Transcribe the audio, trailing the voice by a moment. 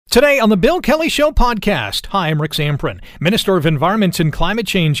Today on the Bill Kelly Show podcast. Hi, I'm Rick Zamprin. Minister of Environment and Climate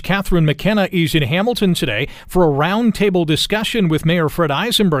Change Catherine McKenna is in Hamilton today for a roundtable discussion with Mayor Fred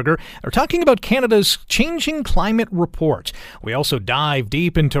Eisenberger. They're talking about Canada's changing climate report. We also dive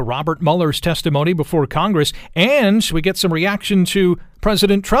deep into Robert Mueller's testimony before Congress, and we get some reaction to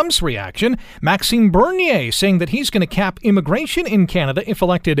President Trump's reaction. Maxime Bernier saying that he's going to cap immigration in Canada if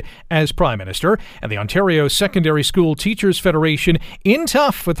elected as Prime Minister. And the Ontario Secondary School Teachers Federation in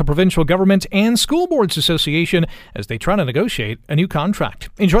tough with the provincial government and School Boards Association as they try to negotiate a new contract.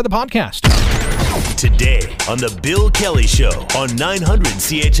 Enjoy the podcast. Today on the Bill Kelly Show on 900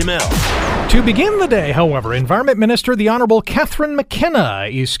 CHML. To begin the day, however, Environment Minister the Honourable Catherine McKenna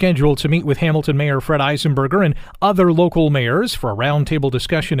is scheduled to meet with Hamilton Mayor Fred Eisenberger and other local mayors for a roundtable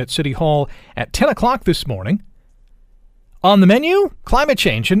discussion at City Hall at 10 o'clock this morning. On the menu, climate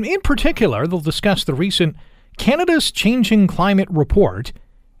change, and in particular, they'll discuss the recent Canada's Changing Climate Report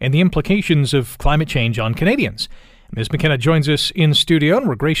and the implications of climate change on Canadians. Ms. McKenna joins us in studio, and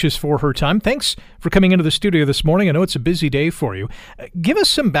we're gracious for her time. Thanks for coming into the studio this morning. I know it's a busy day for you. Give us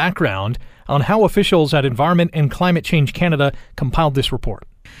some background on how officials at Environment and Climate Change Canada compiled this report.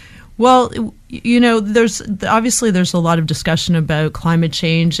 Well, you know, there's a lot of discussion about climate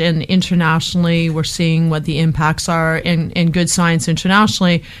change, and internationally we're seeing what the impacts are in good science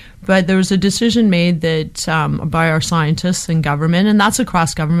internationally. But there was a decision made that by our scientists and government, and that's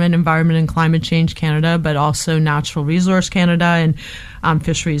across government, Environment and Climate Change Canada, but also Natural Resource Canada and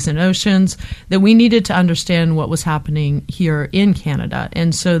Fisheries and Oceans, that we needed to understand what was happening here in Canada.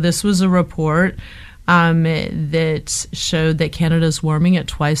 And so this was a report that showed that Canada's warming at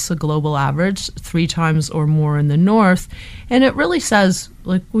twice the global average, 3 times or more in the north. And it really says,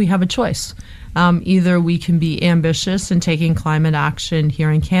 like, we have a choice. Either we can be ambitious in taking climate action here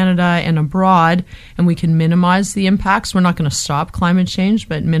in Canada and abroad, and we can minimize the impacts. We're not going to stop climate change,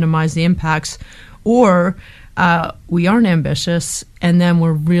 but minimize the impacts. Or we aren't ambitious, and then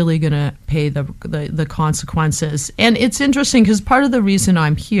we're really going to pay the consequences. And it's interesting because part of the reason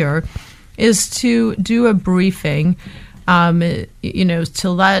I'm here is to do a briefing, to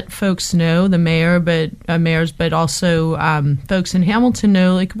let folks know, the mayor, mayors, but also folks in Hamilton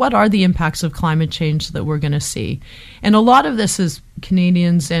know, like, what are the impacts of climate change that we're going to see. And a lot of this is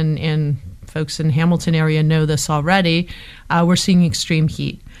Canadians and folks in Hamilton area know this already. We're seeing extreme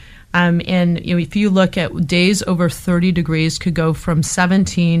heat. And if you look at days over 30 degrees could go from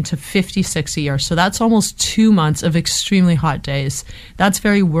 17 to 56 a year. So that's almost 2 months of extremely hot days. That's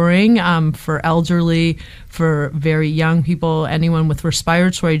very worrying for elderly, for very young people, anyone with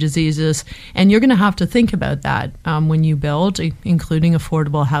respiratory diseases. And you're going to have to think about that when you build, including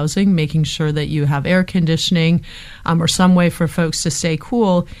affordable housing, making sure that you have air conditioning or some way for folks to stay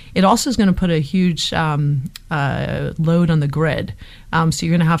cool. It also is going to put a huge load on the grid. So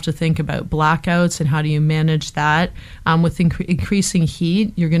you're going to have to think about blackouts and how do you manage that. With increasing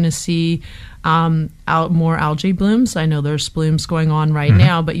heat, you're going to see more algae blooms. I know there's blooms going on right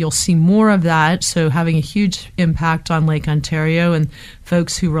now, but you'll see more of that. So having a huge impact on Lake Ontario and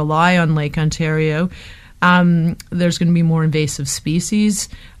folks who rely on Lake Ontario. There's going to be more invasive species,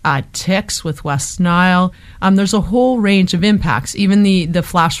 ticks with West Nile. There's a whole range of impacts. Even the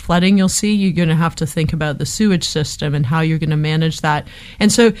flash flooding you'll see, you're going to have to think about the sewage system and how you're going to manage that.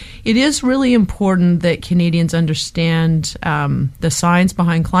 And so it is really important that Canadians understand the science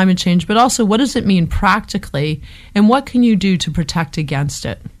behind climate change, but also what does it mean practically, and what can you do to protect against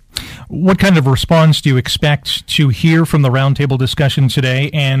it? What kind of response do you expect to hear from the roundtable discussion today?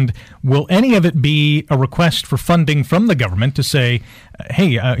 And will any of it be a request for funding from the government to say,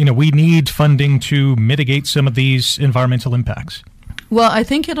 hey, we need funding to mitigate some of these environmental impacts? Well, I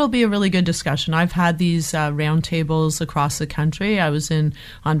think it'll be a really good discussion. I've had these roundtables across the country. I was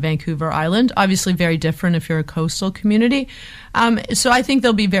on Vancouver Island, obviously very different if you're a coastal community. So I think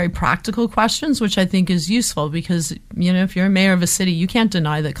there'll be very practical questions, which I think is useful because, if you're a mayor of a city, you can't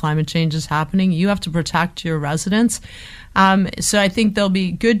deny that climate change is happening. You have to protect your residents. So I think there'll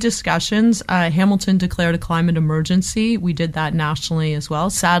be good discussions. Hamilton declared a climate emergency. We did that nationally as well.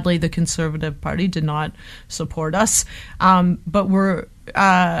 Sadly, the Conservative Party did not support us. But we're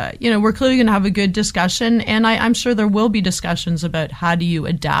clearly going to have a good discussion. And I'm sure there will be discussions about how do you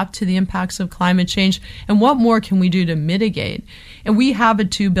adapt to the impacts of climate change and what more can we do to mitigate. And we have a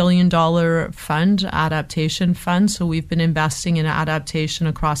 $2 billion fund, adaptation fund. So we've been investing in adaptation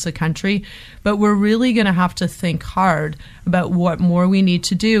across the country. But we're really going to have to think hard about what more we need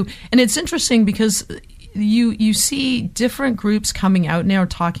to do. And it's interesting because you see different groups coming out now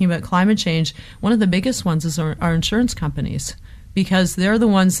talking about climate change. One of the biggest ones is our insurance companies. because they're the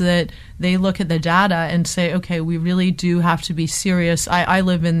ones that they look at the data and say, okay, we really do have to be serious. I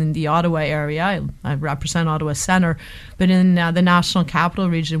live in the Ottawa area. I represent Ottawa Centre. But in the National Capital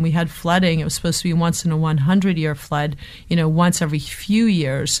Region, we had flooding. It was supposed to be once in a 100-year flood, once every few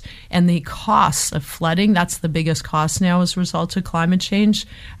years. And the cost of flooding, that's the biggest cost now as a result of climate change,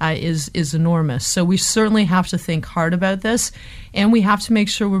 is enormous. So we certainly have to think hard about this. And we have to make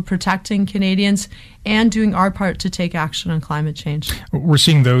sure we're protecting Canadians and doing our part to take action on climate change. We're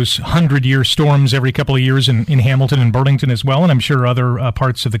seeing those 100-year storms every couple of years in Hamilton and Burlington as well, and I'm sure other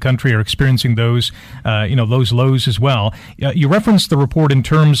parts of the country are experiencing those, those lows as well. You referenced the report in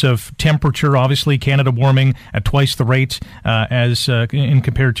terms of temperature. Obviously, Canada warming at twice the rate as in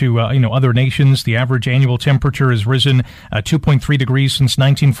compared to other nations. The average annual temperature has risen 2.3 degrees since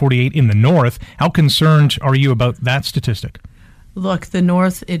 1948 in the north. How concerned are you about that statistic? Look, the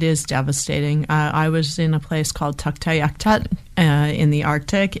north, it is devastating. I was in a place called Tuktoyaktuk in the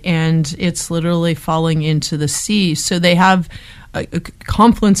Arctic, and it's literally falling into the sea. So they have a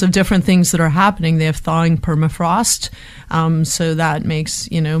confluence of different things that are happening. They have thawing permafrost, so that makes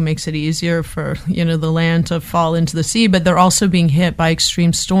it easier for the land to fall into the sea. But they're also being hit by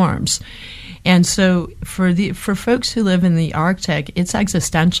extreme storms, and so for folks who live in the Arctic, it's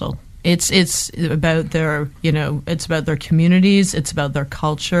existential. It's about their it's about their communities, it's about their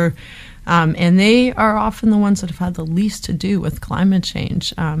culture, and they are often the ones that have had the least to do with climate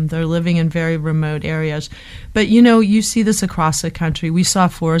change. They're living in very remote areas, but you see this across the country. We saw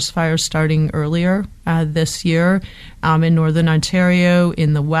forest fires starting earlier this year in northern Ontario,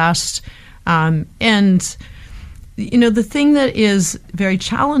 in the west, and the thing that is very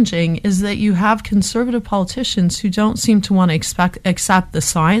challenging is that you have conservative politicians who don't seem to want to accept the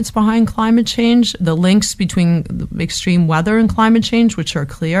science behind climate change, the links between extreme weather and climate change, which are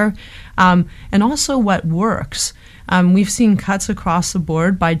clear, and also what works. We've seen cuts across the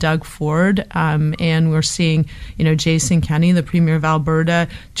board by Doug Ford, and we're seeing, Jason Kenney, the Premier of Alberta,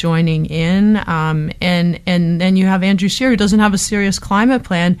 joining in, and then you have Andrew Scheer, who doesn't have a serious climate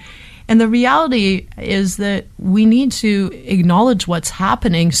plan. And the reality is that we need to acknowledge what's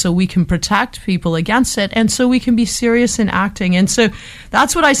happening so we can protect people against it, and so we can be serious in acting. And so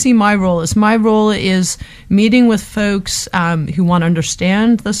that's what I see my role is. My role is meeting with folks who want to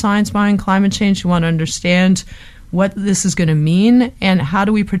understand the science behind climate change, who want to understand what this is going to mean, and how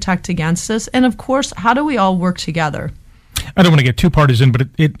do we protect against this, and of course, how do we all work together? I don't want to get too partisan, but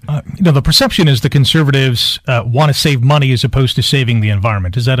the perception is the Conservatives want to save money as opposed to saving the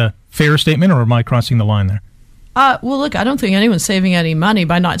environment. Is that a fair statement, or am I crossing the line there? Well, look, I don't think anyone's saving any money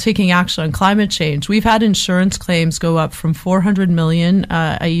by not taking action on climate change. We've had insurance claims go up from $400 million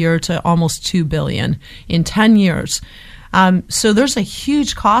a year to almost $2 billion in 10 years. So there's a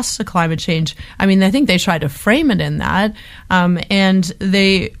huge cost to climate change. I mean, I think they try to frame it in that, and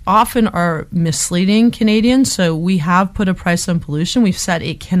they often are misleading Canadians. So we have put a price on pollution. We've said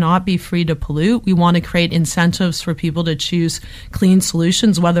it cannot be free to pollute. We want to create incentives for people to choose clean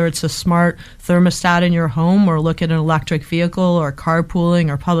solutions, whether it's a smart thermostat in your home or look at an electric vehicle or carpooling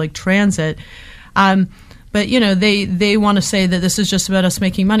or public transit. But, they want to say that this is just about us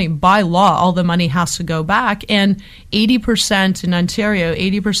making money. By law, all the money has to go back. And 80% in Ontario,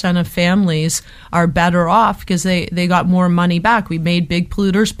 80% of families are better off because they got more money back. We made big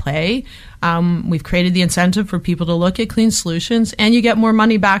polluters pay. We've created the incentive for people to look at clean solutions, and you get more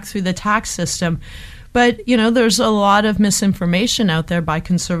money back through the tax system. But, there's a lot of misinformation out there by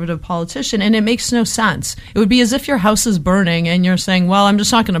conservative politicians, and it makes no sense. It would be as if your house is burning and you're saying, well, I'm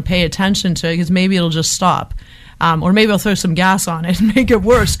just not going to pay attention to it because maybe it'll just stop. Or maybe I'll throw some gas on it and make it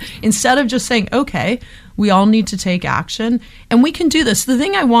worse. Instead of just saying, okay, we all need to take action, and we can do this. The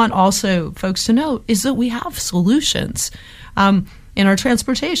thing I want also folks to know is that we have solutions. In our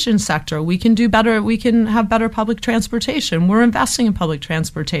transportation sector, we can do better. We can have better public transportation. We're investing in public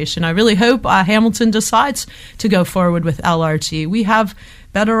transportation. I really hope Hamilton decides to go forward with LRT. We have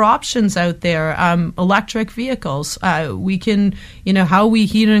better options out there. Electric vehicles. We can, how we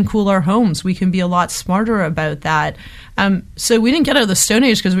heat and cool our homes. We can be a lot smarter about that. So we didn't get out of the Stone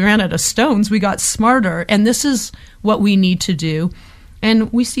Age because we ran out of stones. We got smarter, and this is what we need to do.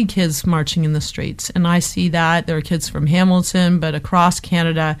 And we see kids marching in the streets, and I see that. There are kids from Hamilton, but across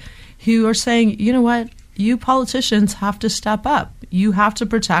Canada, who are saying, you know what, you politicians have to step up. You have to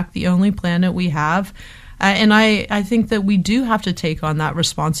protect the only planet we have. And I think that we do have to take on that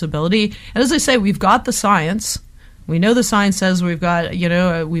responsibility. And as I say, we've got the science. We know the science says we've got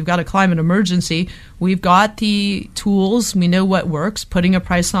a climate emergency. We've got the tools. We know what works, putting a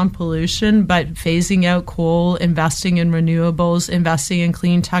price on pollution, but phasing out coal, investing in renewables, investing in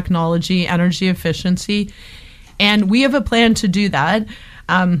clean technology, energy efficiency. And we have a plan to do that.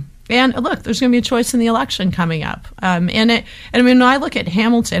 And look, there's going to be a choice in the election coming up. And when I look at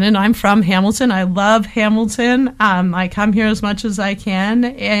Hamilton, and I'm from Hamilton, I love Hamilton. I come here as much as I can.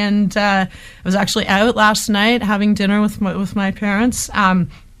 And I was actually out last night having dinner with my parents.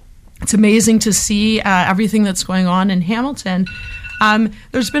 It's amazing to see everything that's going on in Hamilton.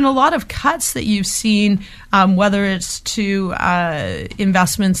 There's been a lot of cuts that you've seen, whether it's to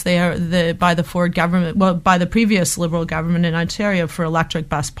investments by the Ford government, by the previous Liberal government in Ontario for electric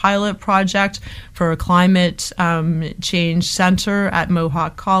bus pilot project, for a climate change centre at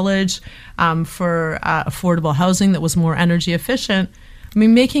Mohawk College, for affordable housing that was more energy efficient. I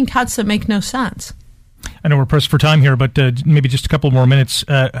mean, making cuts that make no sense. I know we're pressed for time here, but maybe just a couple more minutes.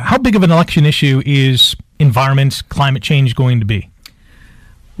 How big of an election issue is environment, climate change going to be?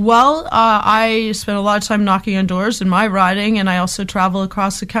 Well, I spend a lot of time knocking on doors in my riding, and I also travel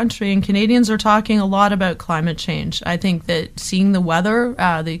across the country, and Canadians are talking a lot about climate change. I think that seeing the weather,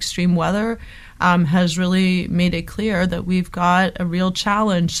 the extreme weather, has really made it clear that we've got a real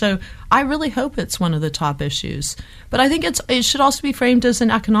challenge. So I really hope it's one of the top issues. But I think it should also be framed as an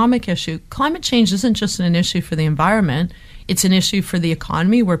economic issue. Climate change isn't just an issue for the environment. It's an issue for the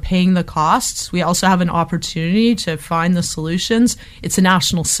economy. We're paying the costs. We also have an opportunity to find the solutions. It's a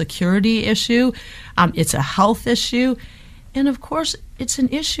national security issue. It's a health issue. And of course, it's an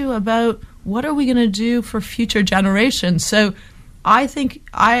issue about what are we going to do for future generations. So I think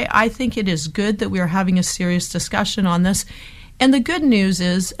it is good that we are having a serious discussion on this. And the good news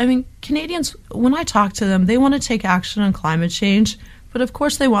is, I mean, Canadians, when I talk to them, they want to take action on climate change. But of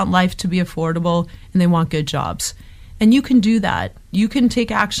course, they want life to be affordable and they want good jobs. And you can do that. You can take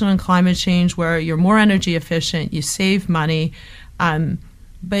action on climate change where you're more energy efficient, you save money,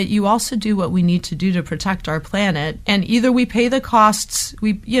 but you also do what we need to do to protect our planet. And either we pay the costs,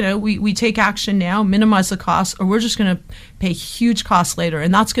 we take action now, minimize the costs, or we're just going to pay huge costs later.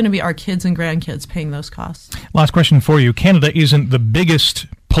 And that's going to be our kids and grandkids paying those costs. Last question for you. Canada isn't the biggest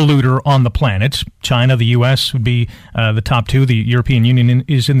polluter on the planet. China, the U.S. would be the top two. The European Union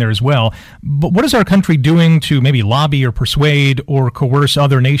is in there as well. But what is our country doing to maybe lobby or persuade or coerce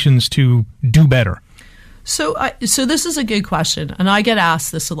other nations to do better? So this is a good question, and I get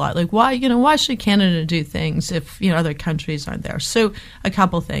asked this a lot. Like, why should Canada do things if other countries aren't there? So a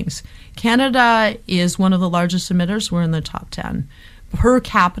couple things. Canada is one of the largest emitters. We're in the top 10. Per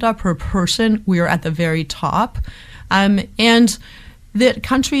capita, per person, we are at the very top. And the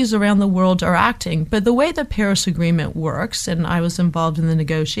countries around the world are acting. But the way the Paris Agreement works, and I was involved in the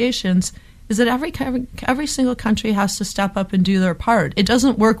negotiations, is that every single country has to step up and do their part. It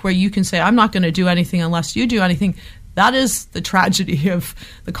doesn't work where you can say, I'm not going to do anything unless you do anything. That is the tragedy of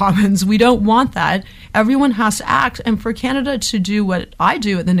the Commons. We don't want that. Everyone has to act. And for Canada to do what I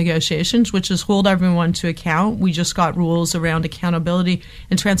do at the negotiations, which is hold everyone to account, we just got rules around accountability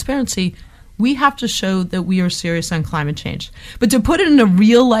and transparency. We have to show that we are serious on climate change. But to put it in a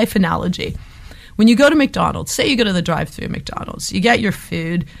real-life analogy, when you go to McDonald's, say you go to the drive-thru at McDonald's, you get your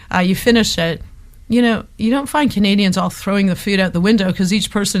food, you finish it, you don't find Canadians all throwing the food out the window because each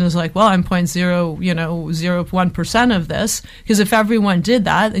person is like, well, I'm 0.01% of this. Because if everyone did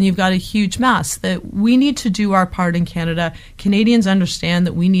that, then you've got a huge mess. That we need to do our part in Canada. Canadians understand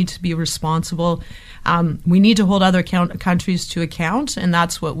that we need to be responsible. We need to hold other countries to account, and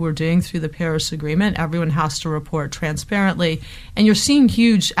that's what we're doing through the Paris Agreement. Everyone has to report transparently. And you're seeing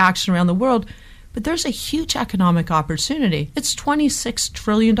huge action around the world. But there's a huge economic opportunity. It's $26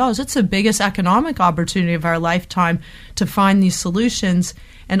 trillion. It's the biggest economic opportunity of our lifetime to find these solutions.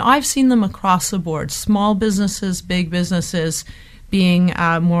 And I've seen them across the board. Small businesses, big businesses being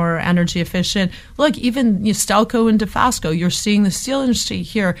more energy efficient. Look, even Stelco and Dofasco, you're seeing the steel industry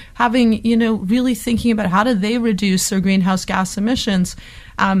here having, really thinking about how do they reduce their greenhouse gas emissions.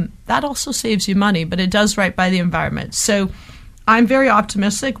 That also saves you money, but it does right by the environment. So I'm very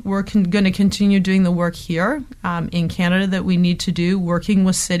optimistic. We're going to continue doing the work here in Canada that we need to do, working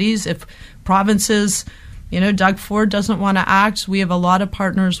with cities. If provinces, Doug Ford doesn't want to act, we have a lot of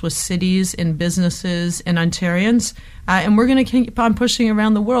partners with cities and businesses and Ontarians, and we're going to keep on pushing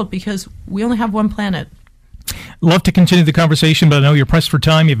around the world because we only have one planet. Love to continue the conversation, but I know you're pressed for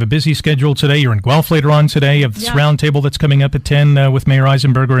time. You have a busy schedule today. You're in Guelph later on today. You have this roundtable that's coming up at 10 with Mayor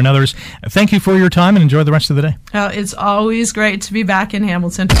Eisenberger and others. Thank you for your time and enjoy the rest of the day. It's always great to be back in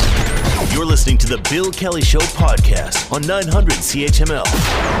Hamilton. You're listening to the Bill Kelly Show podcast on 900 CHML.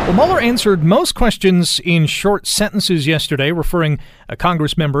 Well, Mueller answered most questions in short sentences yesterday, referring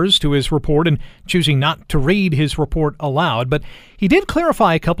Congress members to his report and choosing not to read his report aloud. But he did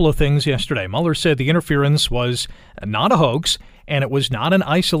clarify a couple of things yesterday. Mueller said the interference was not a hoax and it was not an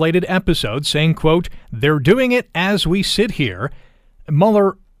isolated episode, saying, quote, "They're doing it as we sit here."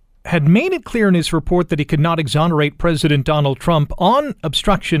 Mueller had made it clear in his report that he could not exonerate President Donald Trump on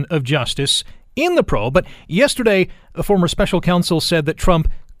obstruction of justice in the probe, but yesterday a former special counsel said that Trump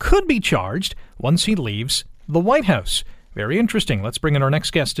could be charged once he leaves the White House. Very interesting. Let's bring in our next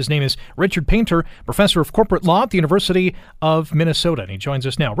guest. His name is Richard Painter, professor of corporate law at the University of Minnesota, and he joins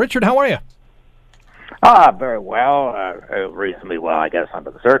us now. Richard, how are you? Very well. Reasonably well, I guess, under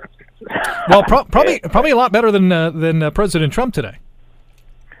the circumstances. Well, probably a lot better than President Trump today.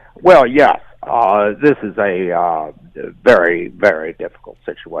 Well, yes. This is a very, very difficult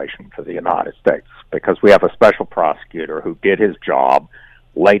situation for the United States because we have a special prosecutor who did his job,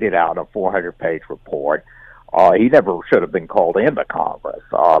 laid it out in a 400-page report. He never should have been called into Congress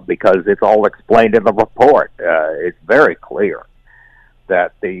because it's all explained in the report. It's very clear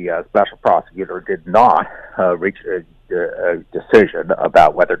that the special prosecutor did not reach a decision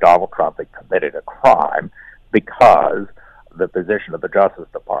about whether Donald Trump had committed a crime because the position of the Justice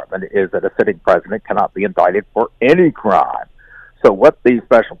Department is that a sitting president cannot be indicted for any crime. So what the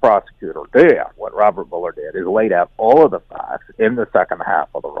special prosecutor did, what Robert Mueller did, is laid out all of the facts in the second half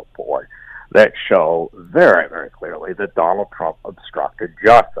of the report that show very, very clearly that Donald Trump obstructed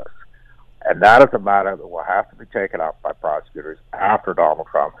justice. And that is a matter that will have to be taken up by prosecutors after Donald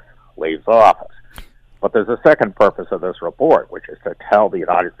Trump leaves office. But there's a second purpose of this report, which is to tell the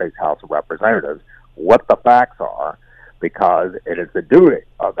United States House of Representatives what the facts are, because it is the duty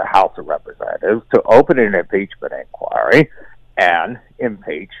of the House of Representatives to open an impeachment inquiry and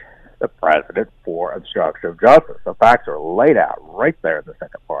impeach the president for obstruction of justice. The facts are laid out right there in the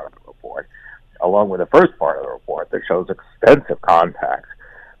second part of the report, along with the first part of the report that shows extensive contacts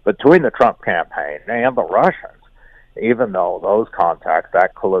between the Trump campaign and the Russians, even though those contacts,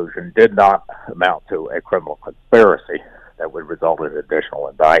 that collusion, did not amount to a criminal conspiracy that would result in additional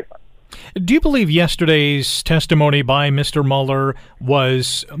indictment. Do you believe yesterday's testimony by Mr. Mueller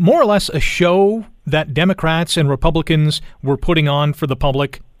was more or less a show that Democrats and Republicans were putting on for the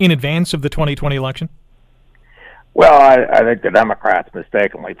public in advance of the 2020 election? Well, I think the Democrats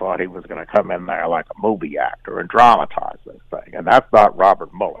mistakenly thought he was going to come in there like a movie actor and dramatize this thing, and that's not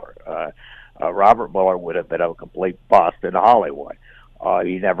Robert Mueller. Robert Mueller would have been a complete bust in Hollywood.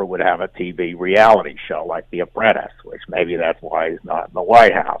 He never would have a TV reality show like The Apprentice, which maybe that's why he's not in the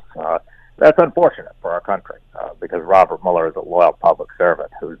White House. That's unfortunate for our country because Robert Mueller is a loyal public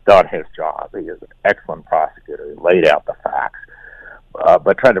servant who's done his job. He is an excellent prosecutor. He laid out the facts.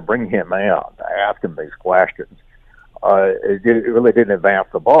 But trying to bring him in to ask him these questions, it really didn't advance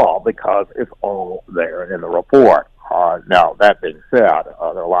the ball because it's all there in the report. Now, that being said, there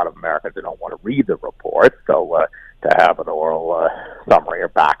are a lot of Americans who don't want to read the report, so to have an oral summary or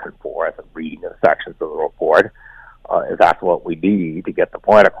back and forth and reading the sections of the report, if that's what we need to get the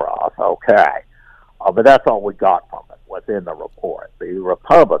point across, okay. But that's all we got from it, what's in the report. The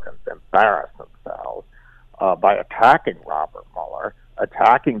Republicans embarrassed themselves by attacking Robert Mueller,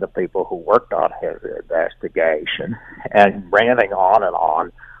 attacking the people who worked on his investigation, and ranting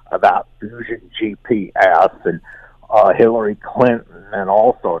on about fusion GPS and Hillary Clinton and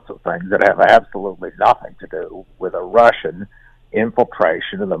all sorts of things that have absolutely nothing to do with a Russian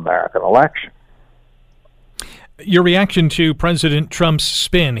infiltration of the American election. Your reaction to President Trump's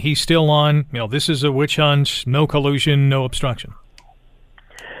spin, he's still on, this is a witch hunt, no collusion, no obstruction.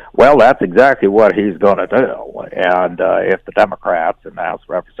 Well, that's exactly what he's going to do. And if the Democrats and the House of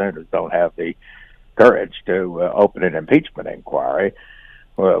Representatives don't have the courage to open an impeachment inquiry,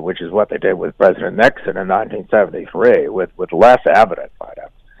 which is what they did with President Nixon in 1973, with less evidence, I'd have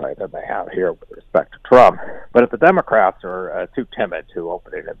to say, than they have here with respect to Trump. But if the Democrats are too timid to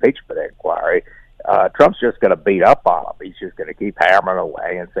open an impeachment inquiry, Trump's just going to beat up on him. He's just going to keep hammering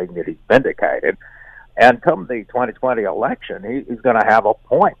away and saying that he's vindicated. And come the 2020 election, he's going to have a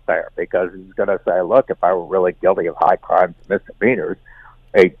point there because he's going to say, look, if I were really guilty of high crimes and misdemeanors,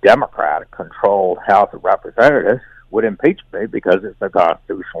 a Democratic-controlled House of Representatives would impeach me because it's a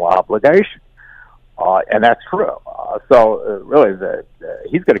constitutional obligation. And that's true. Really,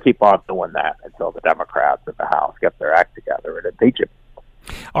 he's going to keep on doing that until the Democrats in the House get their act together and impeach him.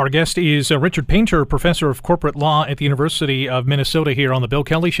 Our guest is Richard Painter, professor of corporate law at the University of Minnesota, here on the Bill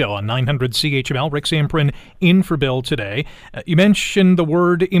Kelly Show on 900 CHML. Rick Zamprin in for Bill today. You mentioned the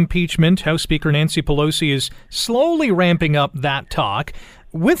word impeachment. House Speaker Nancy Pelosi is slowly ramping up that talk.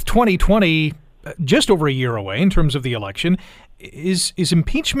 With 2020 just over a year away in terms of the election, is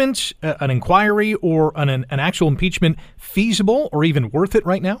impeachment, an inquiry or an actual impeachment feasible or even worth it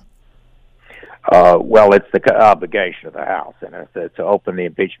right now? Well, it's the obligation of the House, and it's to open the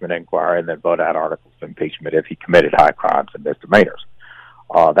impeachment inquiry and then vote out articles of impeachment if he committed high crimes and misdemeanors.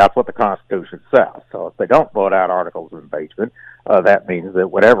 That's what the Constitution says. So if they don't vote out articles of impeachment, that means that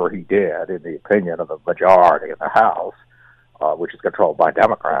whatever he did, in the opinion of the majority of the House, which is controlled by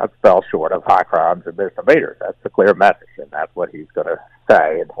Democrats, fell short of high crimes and misdemeanors. That's the clear message, and that's what he's going to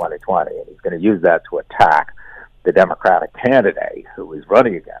say in 2020, and he's going to use that to attack the Democratic candidate who he's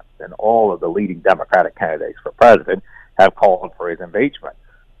running against. And all of the leading Democratic candidates for president have called for his impeachment.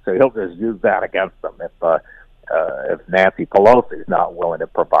 So he'll just use that against them if Nancy Pelosi is not willing to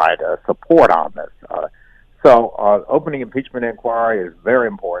provide support on this. So opening impeachment inquiry is very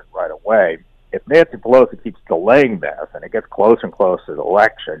important right away. If Nancy Pelosi keeps delaying this and it gets closer and closer to the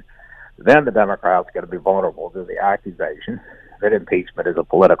election, then the Democrats are going to be vulnerable to the accusation that impeachment is a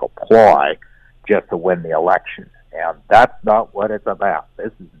political ploy just to win the election. And that's not what it's about.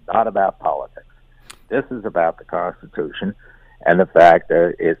 This is not about politics. This is about the Constitution and the fact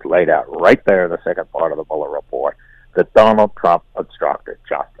that it's laid out right there in the second part of the Mueller report that Donald Trump obstructed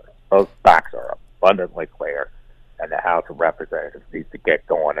justice. Those facts are abundantly clear, and the House of Representatives needs to get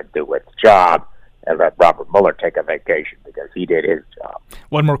going and do its job and let Robert Mueller take a vacation because he did his job.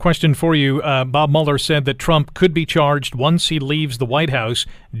 One more question for you. Bob Mueller said that Trump could be charged once he leaves the White House.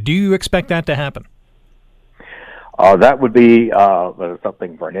 Do you expect that to happen? That would be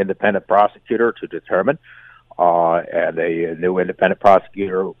something for an independent prosecutor to determine, and a new independent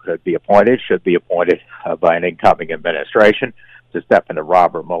prosecutor should be appointed by an incoming administration to step into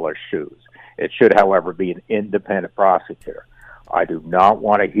Robert Mueller's shoes. It should, however, be an independent prosecutor. I do not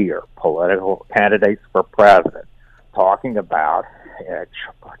want to hear political candidates for president talking about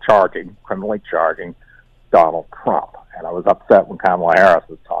criminally charging Donald Trump. And I was upset when Kamala Harris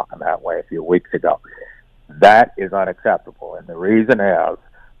was talking that way a few weeks ago. That is unacceptable. And the reason is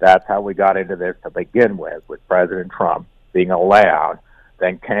that's how we got into this to begin with President Trump being allowed,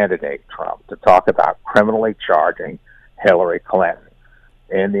 then candidate Trump, to talk about criminally charging Hillary Clinton.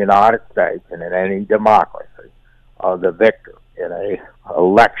 In the United States and in any democracy, the victor in an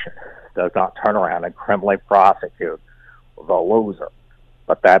election does not turn around and criminally prosecute the loser.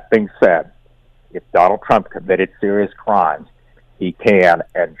 But that being said, if Donald Trump committed serious crimes, he can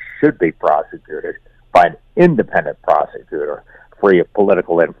and should be prosecuted by an independent prosecutor free of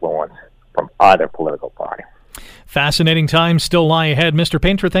political influence from either political party. Fascinating times still lie ahead. Mr.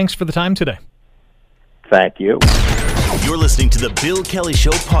 Painter, thanks for the time today. Thank you. You're listening to the Bill Kelly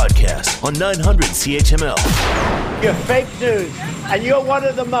Show podcast on 900 CHML. You're fake news, and you're one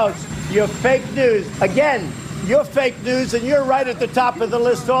of the most. You're fake news. Again, you're fake news, and you're right at the top of the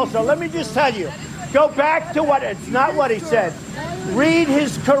list also. Let me just tell you, go back to it's not what he said. Read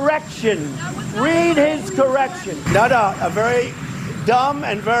his correction. Read his correction. No, a very dumb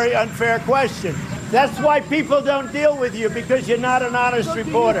and very unfair question. That's why people don't deal with you, because you're not an honest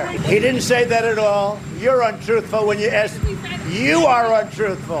reporter. He didn't say that at all. You're untruthful when you ask. You are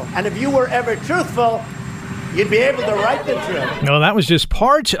untruthful. And if you were ever truthful, you'd be able to write the truth. No, that was just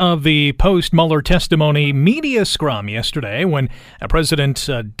part of the post-Mueller testimony media scrum yesterday when President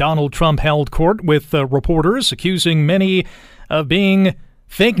Donald Trump held court with reporters accusing many of being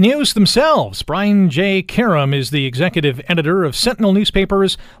fake news themselves. Brian J. Karem is the executive editor of Sentinel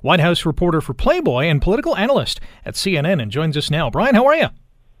Newspapers, White House reporter for Playboy, and political analyst at CNN, and joins us now. Brian, how are you?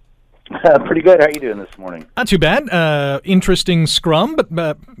 Pretty good. How are you doing this morning? Not too bad. Interesting scrum,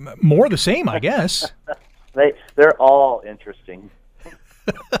 but more the same, I guess. They're all interesting.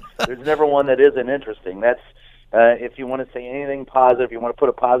 There's never one that isn't interesting. That's if you want to say anything positive, you want to put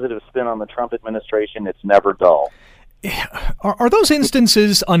a positive spin on the Trump administration, it's never dull. Are those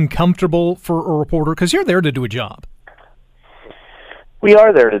instances uncomfortable for a reporter? Because you're there to do a job. We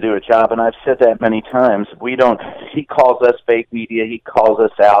are there to do a job, and I've said that many times. He calls us fake media, he calls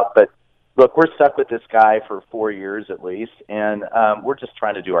us out, but look, we're stuck with this guy for 4 years at least, and we're just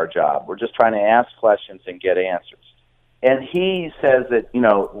trying to do our job. We're just trying to ask questions and get answers. And he says that,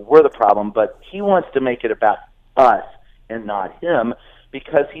 we're the problem, but he wants to make it about us and not him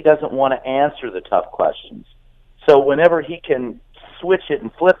because he doesn't want to answer the tough questions. So whenever he can switch it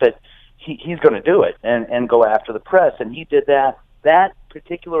and flip it, he's going to do it and go after the press. And he did that. That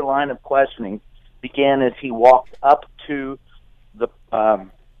particular line of questioning began as he walked up to the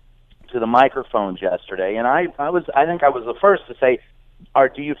microphones yesterday. And I think I was the first to say,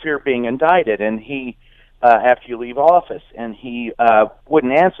 do you fear being indicted? And he, after you leave office, and he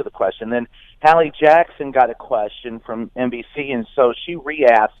wouldn't answer the question. Then Hallie Jackson got a question from NBC, and so she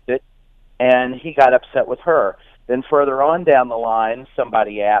re-asked it, and he got upset with her. Then further on down the line,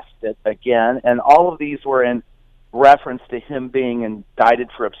 somebody asked it again, and all of these were in reference to him being indicted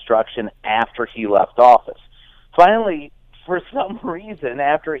for obstruction after he left office. Finally, for some reason,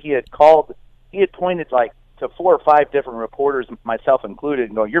 after he had pointed like to 4 or 5 different reporters, myself included,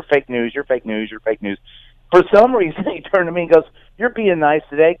 and going, "You're fake news, you're fake news, you're fake news." For some reason, he turned to me and goes, "You're being nice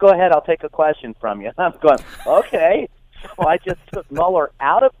today. Go ahead, I'll take a question from you." And I'm going, okay. So I just took Mueller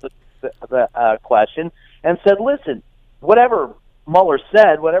out of the question and said, "Listen, whatever Mueller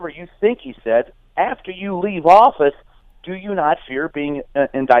said, whatever you think he said, after you leave office, do you not fear being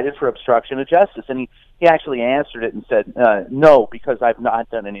indicted for obstruction of justice?" And he actually answered it and said, "No, because I've not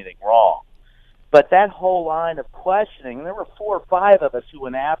done anything wrong." But that whole line of questioning, and there were 4 or 5 of us who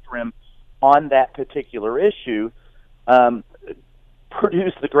went after him on that particular issue,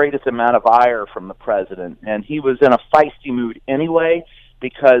 produced the greatest amount of ire from the president. And he was in a feisty mood anyway,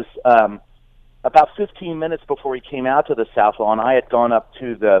 because about 15 minutes before he came out to the South Lawn, I had gone up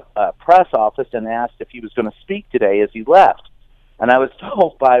to the press office and asked if he was going to speak today as he left. And I was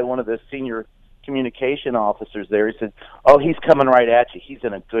told by one of the senior communication officers there, he said, "Oh, he's coming right at you. He's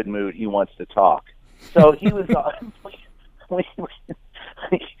in a good mood. He wants to talk." So he was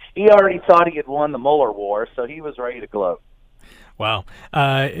he already thought he had won the Mueller war, so he was ready to gloat. Wow.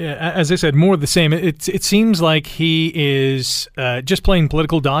 As I said, more of the same. It seems like he is just playing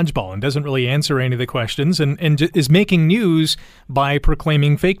political dodgeball and doesn't really answer any of the questions, and is making news by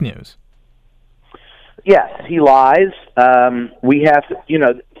proclaiming fake news. Yes, he lies. We have to,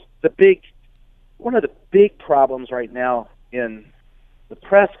 one of the big problems right now in the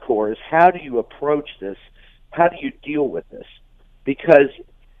press corps is, how do you approach this? How do you deal with this? Because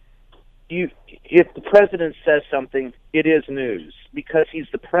if the president says something, it is news because he's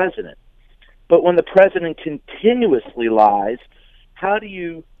the president. But when the president continuously lies, how do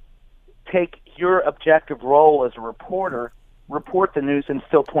you take your objective role as a reporter, report the news, and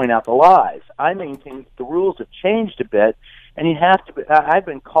still point out the lies? I maintain the rules have changed a bit, and you have to. I've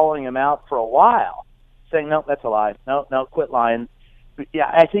been calling him out for a while, saying, "No, that's a lie. No, quit lying." But yeah,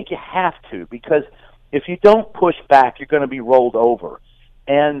 I think you have to, because if you don't push back, you're going to be rolled over.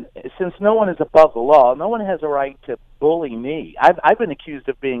 And since no one is above the law, no one has a right to bully me. I've been accused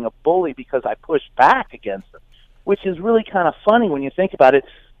of being a bully because I pushed back against them, which is really kind of funny when you think about it.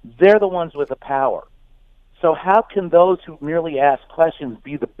 They're the ones with the power. So how can those who merely ask questions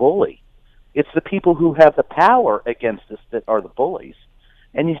be the bully? It's the people who have the power against us that are the bullies.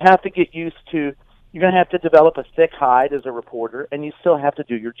 And you have to get used to, you're going to have to develop a thick hide as a reporter, and you still have to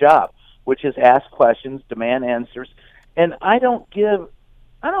do your job, which is ask questions, demand answers. And I don't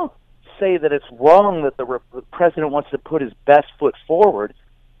say that it's wrong that the president wants to put his best foot forward.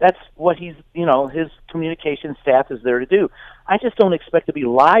 That's what his communication staff is there to do. I just don't expect to be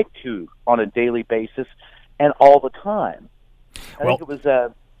lied to on a daily basis and all the time. I think it was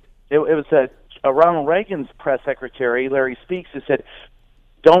Ronald Reagan's press secretary, Larry Speaks, who said,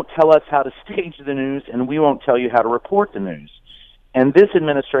 "Don't tell us how to stage the news, and we won't tell you how to report the news." And this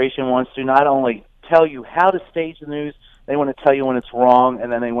administration wants to not only tell you how to stage the news, they want to tell you when it's wrong,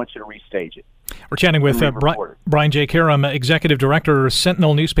 and then they want you to restage it. We're chatting with Brian J. Karem, Executive Director,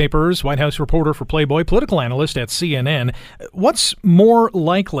 Sentinel Newspapers, White House reporter for Playboy, political analyst at CNN. What's more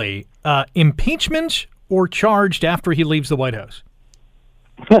likely, impeachment or charged after he leaves the White House?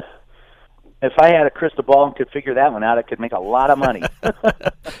 If I had a crystal ball and could figure that one out, I could make a lot of money.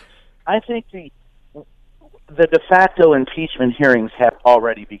 I think the de facto impeachment hearings have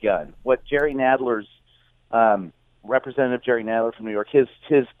already begun. What Jerry Nadler's Representative Jerry Nadler from New York,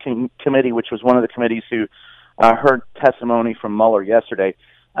 his committee, which was one of the committees who heard testimony from Mueller yesterday,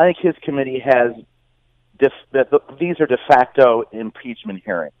 I think his committee has these are de facto impeachment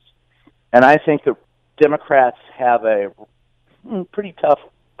hearings. And I think the Democrats have a pretty tough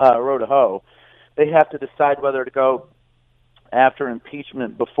row to hoe. They have to decide whether to go after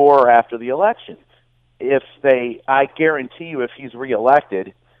impeachment before or after the election. I guarantee you, if he's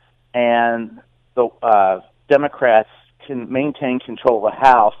reelected and the Democrats can maintain control of the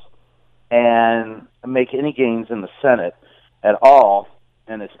House and make any gains in the Senate at all,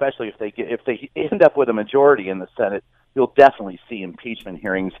 and especially if they end up with a majority in the Senate, you'll definitely see impeachment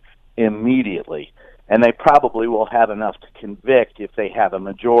hearings immediately, and they probably will have enough to convict if they have a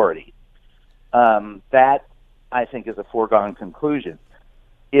majority. That, I think, is a foregone conclusion.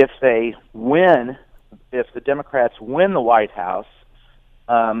 If the Democrats win the White House,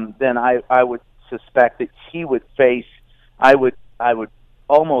 then I would suspect that he would face, I would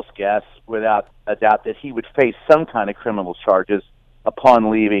almost guess without a doubt that he would face some kind of criminal charges upon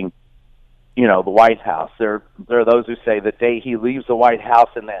leaving the White House. There are those who say the day he leaves the White House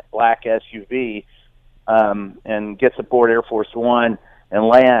in that black SUV and gets aboard Air Force One and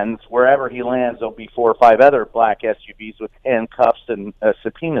lands, wherever he lands, there'll be 4 or 5 other black SUVs with handcuffs and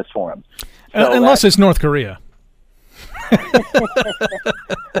subpoenas for him. So unless it's North Korea.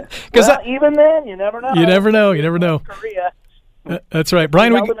 Even then, you never know. You never know. Korea. That's right.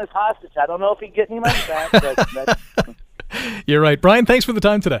 Brian, we held him as hostage. I don't know if he'd get any money back. But You're right. Brian, thanks for the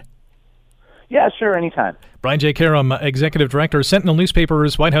time today. Yeah, sure, anytime. Brian J. Karem, Executive Director, Sentinel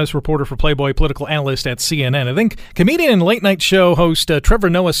Newspapers, White House reporter for Playboy, political analyst at CNN. I think comedian and late-night show host Trevor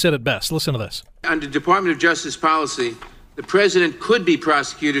Noah said it best. Listen to this. Under Department of Justice policy, the president could be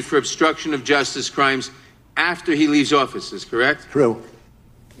prosecuted for obstruction of justice crimes after he leaves office, is correct? True.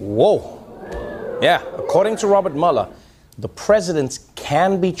 Whoa. Yeah, according to Robert Mueller, the president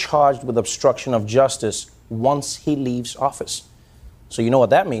can be charged with obstruction of justice once he leaves office. So you know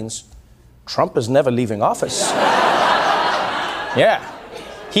what that means? Trump is never leaving office. Yeah.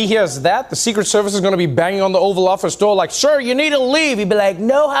 He hears that, the Secret Service is going to be banging on the Oval Office door like, "Sir, you need to leave." He'd be like,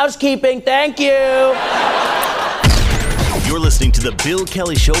 "No housekeeping, thank you." You're listening to the Bill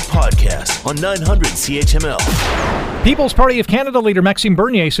Kelly Show podcast on 900 CHML. People's Party of Canada leader Maxime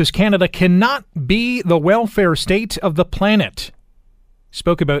Bernier says Canada cannot be the welfare state of the planet.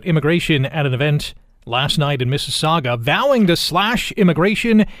 Spoke about immigration at an event last night in Mississauga, vowing to slash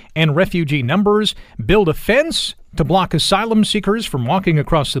immigration and refugee numbers, build a fence to block asylum seekers from walking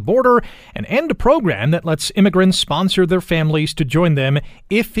across the border, and end a program that lets immigrants sponsor their families to join them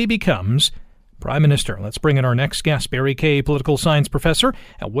if he becomes Prime Minister. Let's bring in our next guest, Barry Kay, political science professor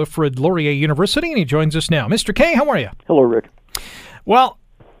at Wilfrid Laurier University, and he joins us now. Mr. Kay, how are you? Hello, Rick. Well,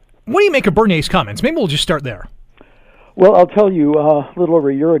 what do you make of Bernier's comments? Maybe we'll just start there. Well, I'll tell you, a little over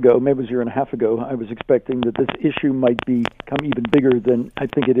a year ago, maybe it was a year and a half ago, I was expecting that this issue might become even bigger than I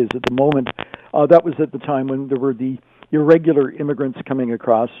think it is at the moment. That was at the time when there were the irregular immigrants coming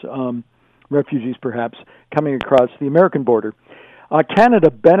across, refugees perhaps, coming across the American border. Canada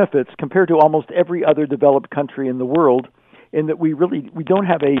benefits compared to almost every other developed country in the world in that we don't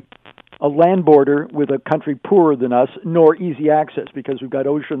have a land border with a country poorer than us, nor easy access because we've got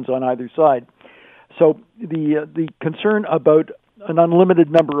oceans on either side. So the concern about an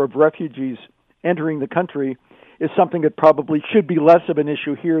unlimited number of refugees entering the country is something that probably should be less of an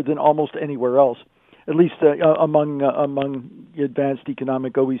issue here than almost anywhere else, at least among advanced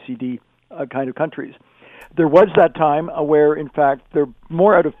economic OECD kind of countries. There was that time where, in fact, they're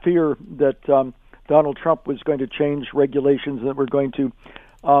more out of fear that Donald Trump was going to change regulations that were going to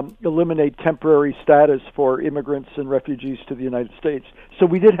eliminate temporary status for immigrants and refugees to the United States. So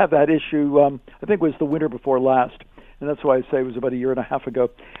we did have that issue, I think it was the winter before last, and that's why I say it was about a year and a half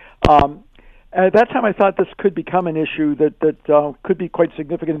ago. At that time, I thought this could become an issue that could be quite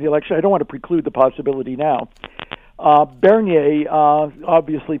significant in the election. I don't want to preclude the possibility now. Bernier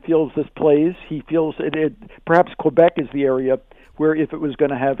obviously feels this plays. He feels it perhaps Quebec is the area where if it was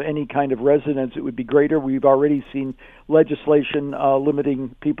going to have any kind of resonance, it would be greater. We've already seen legislation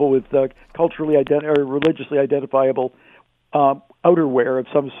limiting people with culturally or religiously identifiable outerwear of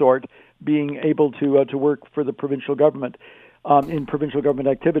some sort being able to work for the provincial government in provincial government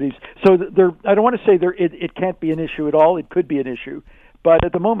activities. So I don't want to say it can't be an issue at all. It could be an issue. But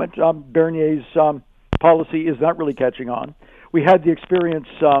at the moment, Bernier's policy is not really catching on. We had the experience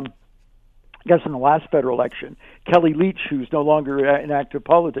I guess in the last federal election, Kelly Leach, who's no longer in active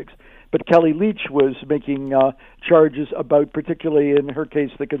politics, but Kelly Leach was making charges about, particularly in her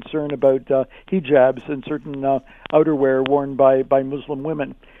case, the concern about hijabs and certain outerwear worn by Muslim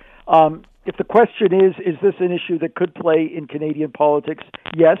women. If the question is this an issue that could play in Canadian politics?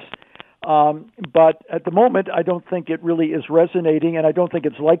 Yes. But at the moment, I don't think it really is resonating, and I don't think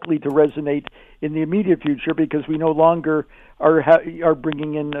it's likely to resonate in the immediate future because we no longer are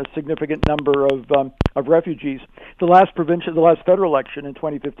bringing in a significant number of refugees. The last federal election in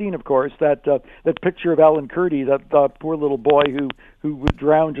 2015, of course, that picture of Alan Kurdi, that poor little boy who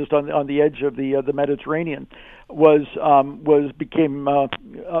drowned just on the edge of the Mediterranean, became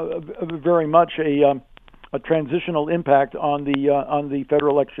very much a transitional impact on the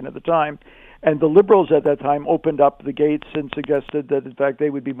federal election at the time, and the Liberals at that time opened up the gates and suggested that in fact they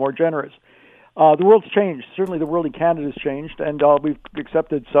would be more generous. The world's changed. Certainly, the world in Canada has changed, and we've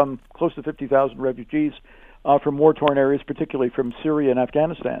accepted some close to 50,000 refugees from war-torn areas, particularly from Syria and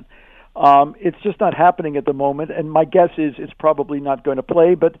Afghanistan. It's just not happening at the moment, and my guess is it's probably not going to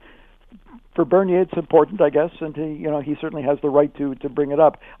play. But for Bernier, it's important, I guess, and he certainly has the right to bring it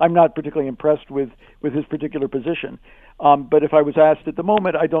up. I'm not particularly impressed with his particular position, but if I was asked at the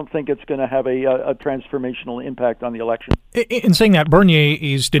moment, I don't think it's going to have a transformational impact on the election. In saying that, Bernier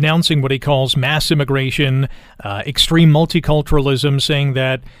is denouncing what he calls mass immigration, extreme multiculturalism, saying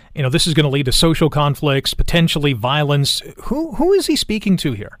that this is going to lead to social conflicts, potentially violence. Who is he speaking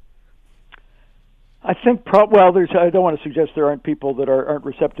to here? I think, I don't want to suggest there aren't people that aren't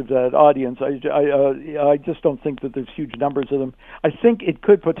receptive to that audience. I just don't think that there's huge numbers of them. I think it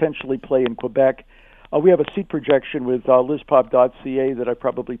could potentially play in Quebec. We have a seat projection with lispop.ca that I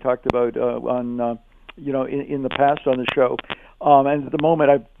probably talked about on in the past on the show. And at the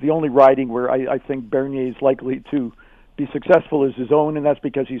moment, the only riding where I think Bernier is likely to be successful is his own, and that's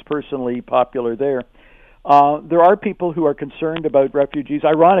because he's personally popular there. There are people who are concerned about refugees.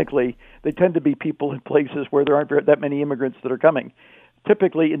 Ironically, they tend to be people in places where there aren't that many immigrants that are coming.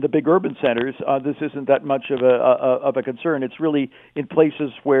 Typically, in the big urban centers, this isn't that much of a concern. It's really in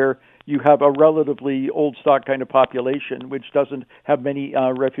places where you have a relatively old stock kind of population, which doesn't have many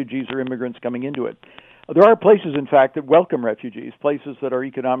refugees or immigrants coming into it. There are places, in fact, that welcome refugees, places that are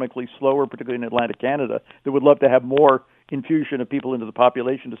economically slower, particularly in Atlantic Canada, that would love to have more infusion of people into the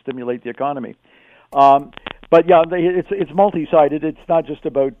population to stimulate the economy. But yeah, it's multi-sided. It's not just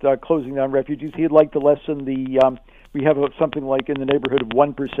about closing down refugees. He'd like to lessen we have something like in the neighborhood of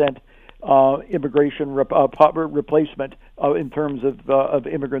 1% immigration replacement in terms of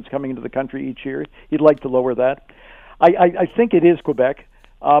immigrants coming into the country each year. He'd like to lower that. I think it is Quebec,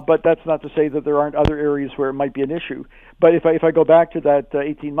 but that's not to say that there aren't other areas where it might be an issue. But if I go back to that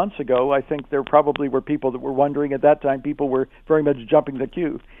 18 months ago, I think there probably were people that were wondering at that time. People were very much jumping the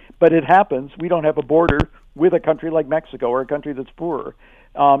queue. But it happens. We don't have a border with a country like Mexico or a country that's poorer.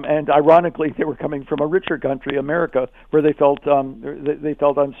 And ironically, they were coming from a richer country, America, where they felt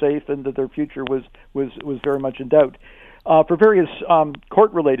unsafe and that their future was very much in doubt. For various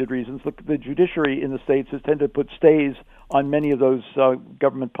court-related reasons, the judiciary in the States has tended to put stays on many of those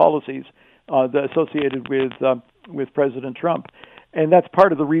government policies associated with President Trump. And that's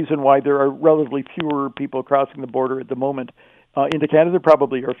part of the reason why there are relatively fewer people crossing the border at the moment. Into Canada, there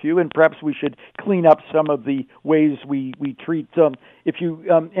probably are few, and perhaps we should clean up some of the ways we treat. If you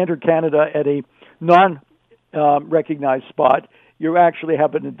enter Canada at a non-recognized spot, you actually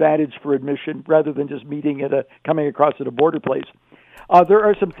have an advantage for admission rather than just coming across at a border place. There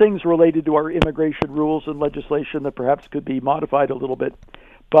are some things related to our immigration rules and legislation that perhaps could be modified a little bit,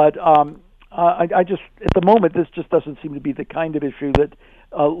 but I just, at the moment, this just doesn't seem to be the kind of issue that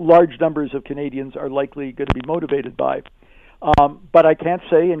large numbers of Canadians are likely going to be motivated by. But I can't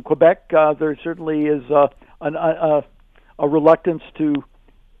say in Quebec there certainly is a reluctance to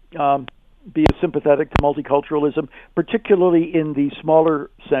be sympathetic to multiculturalism, particularly in the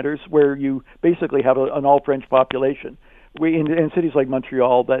smaller centers where you basically have an all-French population. In cities like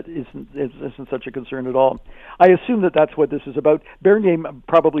Montreal, that isn't such a concern at all. I assume that that's what this is about. Bernier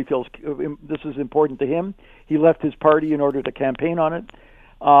probably feels this is important to him. He left his party in order to campaign on it.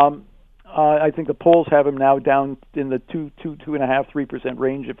 I think the polls have him now down in the 2.5%, 3%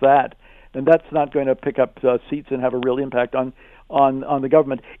 range, if that, and that's not going to pick up seats and have a real impact on the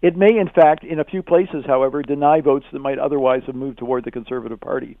government. It may, in fact, in a few places, however, deny votes that might otherwise have moved toward the Conservative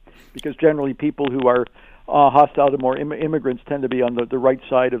Party, because generally people who are hostile to more immigrants tend to be on the right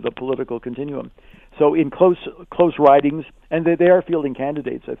side of the political continuum. So in close ridings, and they are fielding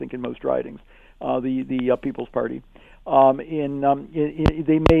candidates, I think, in most ridings, the People's Party.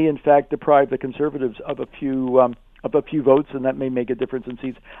 They may, in fact, deprive the Conservatives of a few votes, and that may make a difference in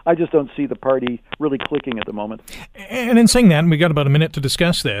seats. I just don't see the party really clicking at the moment. And in saying that, and we got about a minute to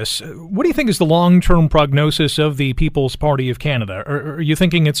discuss this, what do you think is the long-term prognosis of the People's Party of Canada? Are you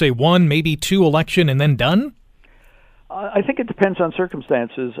thinking it's a 1, maybe 2 election and then done? I think it depends on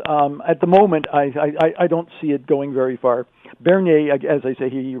circumstances. At the moment, I don't see it going very far. Bernier, as I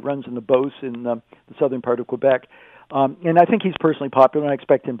say, he runs in the Beauce in the southern part of Quebec. And I think he's personally popular, and I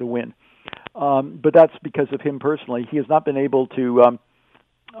expect him to win. But that's because of him personally. He has not been able to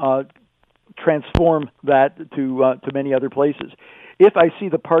transform that to many other places. If I see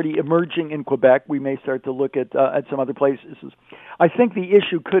the party emerging in Quebec, we may start to look at some other places. I think the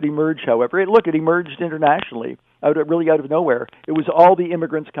issue could emerge, however. It emerged internationally, out of nowhere. It was all the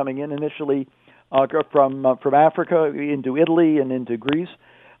immigrants coming in initially from Africa into Italy and into Greece.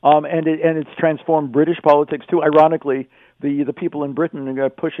 And it's transformed British politics too. Ironically, the people in Britain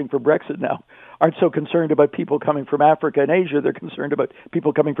pushing for Brexit now aren't so concerned about people coming from Africa and Asia. They're concerned about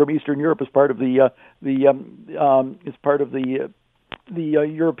people coming from Eastern Europe as part of the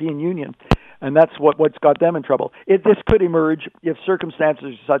European Union. And that's what's got them in trouble. This could emerge if circumstances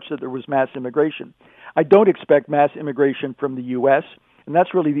are such that there was mass immigration. I don't expect mass immigration from the U.S., and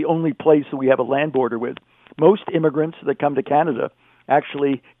that's really the only place that we have a land border with. Most immigrants that come to Canada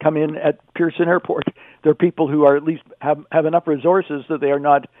actually come in at Pearson Airport. They're people who are at least have enough resources that they are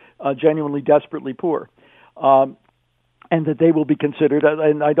not genuinely desperately poor. And that they will be considered,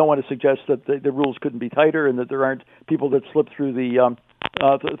 and I don't want to suggest that the rules couldn't be tighter and that there aren't people that slip through the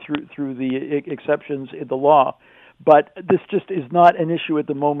through the exceptions in the law. But this just is not an issue at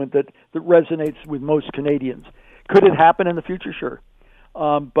the moment that resonates with most Canadians. Could it happen in the future? Sure.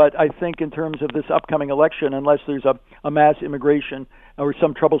 But I think in terms of this upcoming election, unless there's a mass immigration or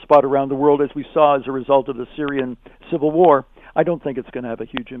some trouble spot around the world, as we saw as a result of the Syrian civil war, I don't think it's going to have a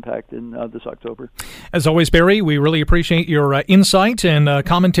huge impact in this October. As always, Barry, we really appreciate your insight and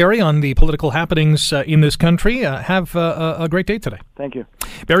commentary on the political happenings in this country. Have a great day today. Thank you.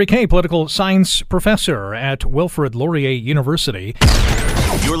 Barry Kay, political science professor at Wilfrid Laurier University.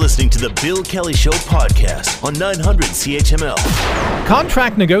 You're listening to the Bill Kelly Show podcast on 900 CHML.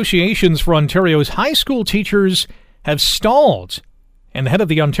 Contract negotiations for Ontario's high school teachers have stalled. And the head of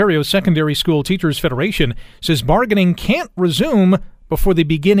the Ontario Secondary School Teachers Federation says bargaining can't resume before the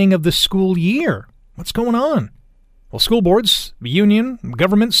beginning of the school year. What's going on? Well, school boards, the union,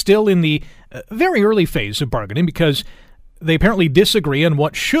 government still in the very early phase of bargaining because they apparently disagree on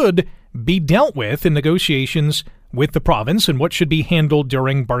what should be dealt with in negotiations with the province and what should be handled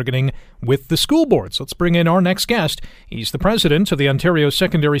during bargaining with the school boards. Let's bring in our next guest. He's the president of the Ontario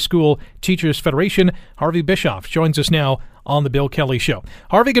Secondary School Teachers Federation. Harvey Bischof joins us now on the Bill Kelly Show.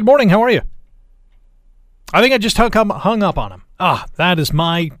 Harvey, good morning. How are you? I think I just hung up on him. That is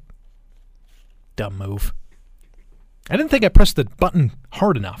my dumb move. I didn't think I pressed the button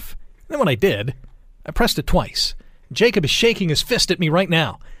hard enough. And then when I did, I pressed it twice. Jacob is shaking his fist at me right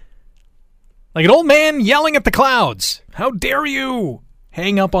now. Like an old man yelling at the clouds. How dare you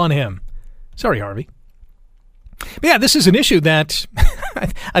hang up on him? Sorry, Harvey. But yeah, this is an issue that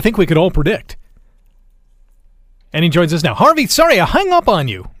I think we could all predict. And he joins us now. Harvey, sorry, I hung up on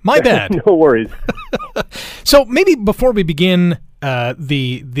you. My bad. No worries. So maybe before we begin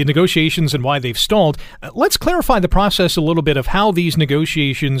the negotiations and why they've stalled, let's clarify the process a little bit of how these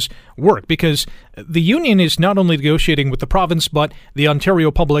negotiations work, because the union is not only negotiating with the province, but the Ontario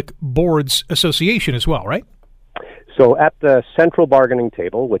Public Boards Association as well, right? So at the central bargaining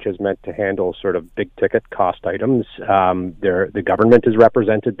table, which is meant to handle sort of big-ticket cost items, the government is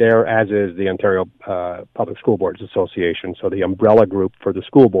represented there, as is the Ontario Public School Boards Association, so the umbrella group for the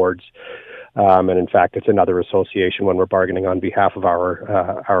school boards. And in fact, it's another association when we're bargaining on behalf of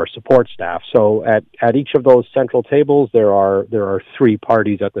our support staff. So at each of those central tables, there are three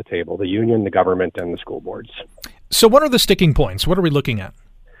parties at the table: the union, the government, and the school boards. So what are the sticking points? What are we looking at?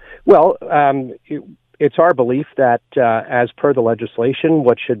 Well, it's our belief that, as per the legislation,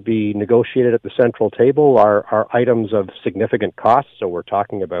 what should be negotiated at the central table are items of significant cost. So we're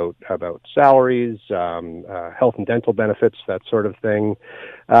talking about salaries, health and dental benefits, that sort of thing,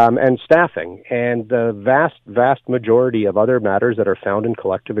 and staffing. And the vast majority of other matters that are found in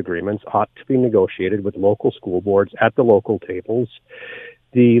collective agreements ought to be negotiated with local school boards at the local tables.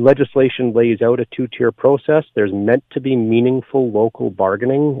 The legislation lays out a two-tier process. There's meant to be meaningful local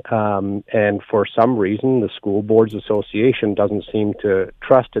bargaining, and for some reason, the School Boards Association doesn't seem to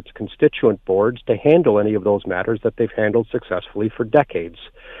trust its constituent boards to handle any of those matters that they've handled successfully for decades.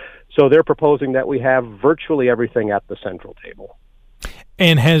 So they're proposing that we have virtually everything at the central table.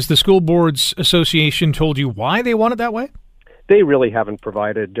 And has the School Boards Association told you why they want it that way? They really haven't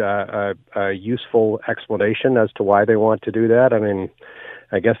provided a useful explanation as to why they want to do that. I mean,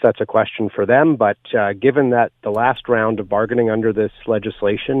 I guess that's a question for them, but given that the last round of bargaining under this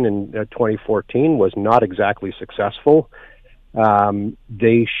legislation in 2014 was not exactly successful,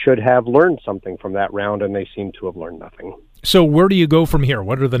 they should have learned something from that round, and they seem to have learned nothing. So where do you go from here?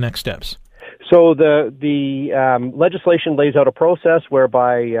 What are the next steps? So the legislation lays out a process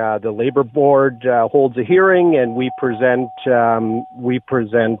whereby the Labor Board holds a hearing, and we present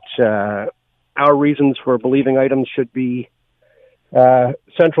our reasons for believing items should be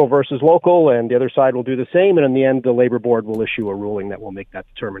central versus local, and the other side will do the same, and in the end, the Labor Board will issue a ruling that will make that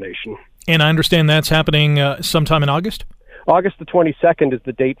determination. And I understand that's happening sometime in August? August the 22nd is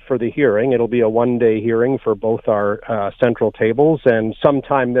the date for the hearing. It'll be a one-day hearing for both our central tables, and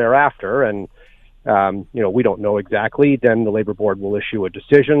sometime thereafter, and we don't know exactly, then the Labor Board will issue a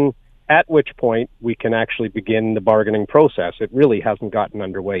decision, at which point we can actually begin the bargaining process. It really hasn't gotten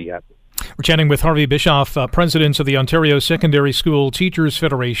underway yet. We're chatting with Harvey Bischof, president of the Ontario Secondary School Teachers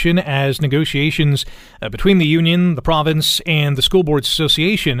Federation, as negotiations between the union, the province, and the School Boards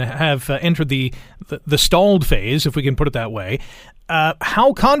Association have entered the stalled phase, if we can put it that way.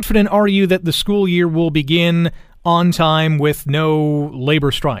 How confident are you that the school year will begin on time with no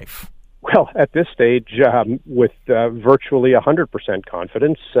labor strife? Well, at this stage, with virtually 100%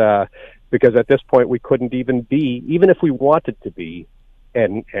 confidence, because at this point we couldn't even be, even if we wanted to be,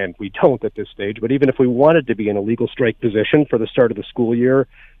 and we don't at this stage, but even if we wanted to be in a legal strike position for the start of the school year,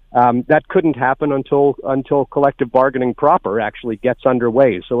 that couldn't happen until collective bargaining proper actually gets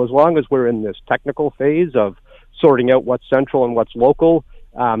underway. So as long as we're in this technical phase of sorting out what's central and what's local,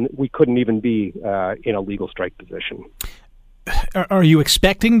 we couldn't even be in a legal strike position. Are you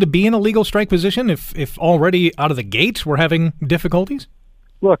expecting to be in a legal strike position if already out of the gate we're having difficulties?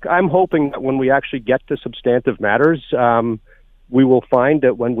 Look, I'm hoping that when we actually get to substantive matters, we will find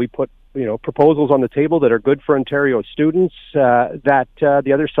that when we put proposals on the table that are good for Ontario students, that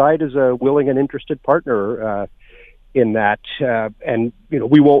the other side is a willing and interested partner in that, and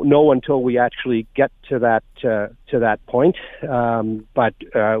we won't know until we actually get to that point. But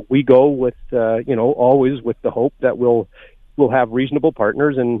we go with always with the hope that we'll have reasonable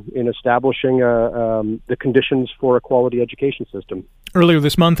partners in establishing the conditions for a quality education system. Earlier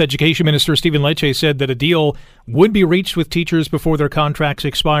this month, Education Minister Stephen Richey said that a deal would be reached with teachers before their contracts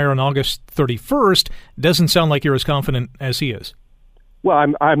expire on August 31st. Doesn't sound like you're as confident as he is. Well,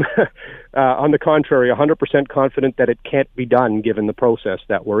 I'm on the contrary, 100% confident that it can't be done given the process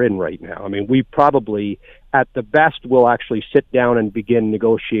that we're in right now. I mean, we probably, at the best, will actually sit down and begin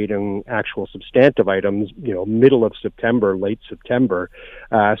negotiating actual substantive items, middle of September, late September.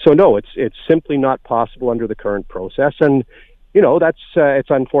 So no, it's simply not possible under the current process. And it's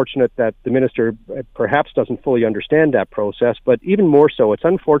unfortunate that the minister perhaps doesn't fully understand that process, but even more so, it's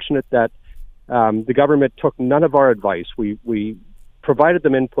unfortunate that the government took none of our advice. We provided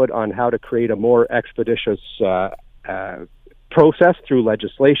them input on how to create a more expeditious process through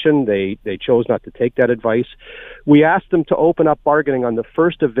legislation. They chose not to take that advice. We asked them to open up bargaining on the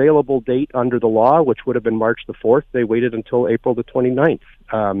first available date under the law, which would have been March the 4th. They waited until April the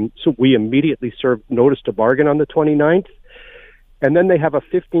 29th. So we immediately served notice to bargain on the 29th. And then they have a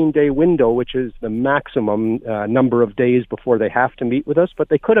 15-day window, which is the maximum number of days before they have to meet with us. But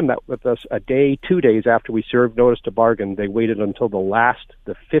they could have met with us a day, 2 days after we served notice to bargain. They waited until the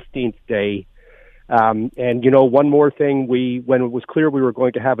 15th day. And one more thing, when it was clear we were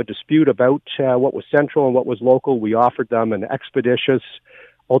going to have a dispute about what was central and what was local, we offered them an expeditious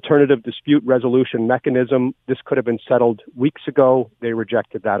alternative dispute resolution mechanism. This could have been settled weeks ago. They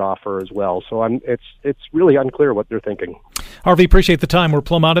rejected that offer as well. So it's really unclear what they're thinking. Harvey, appreciate the time. We're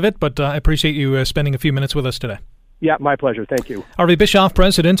plumb out of it, but I appreciate you spending a few minutes with us today. Yeah, my pleasure. Thank you. Harvey Bischof,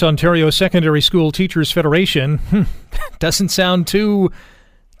 President, Ontario Secondary School Teachers Federation. Doesn't sound too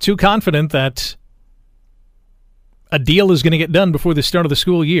confident that a deal is going to get done before the start of the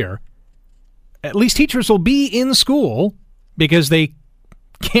school year. At least teachers will be in school because they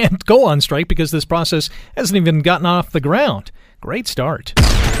can't go on strike because this process hasn't even gotten off the ground. Great start.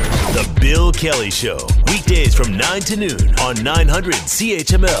 The Bill Kelly Show, weekdays from 9 to noon on 900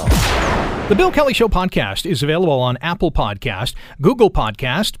 CHML. The Bill Kelly Show podcast is available on Apple Podcast, Google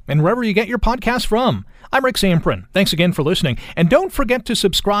Podcast, and wherever you get your podcasts from. I'm Rick Samprin. Thanks again for listening. And don't forget to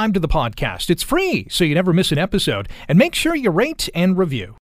subscribe to the podcast. It's free, so you never miss an episode. And make sure you rate and review.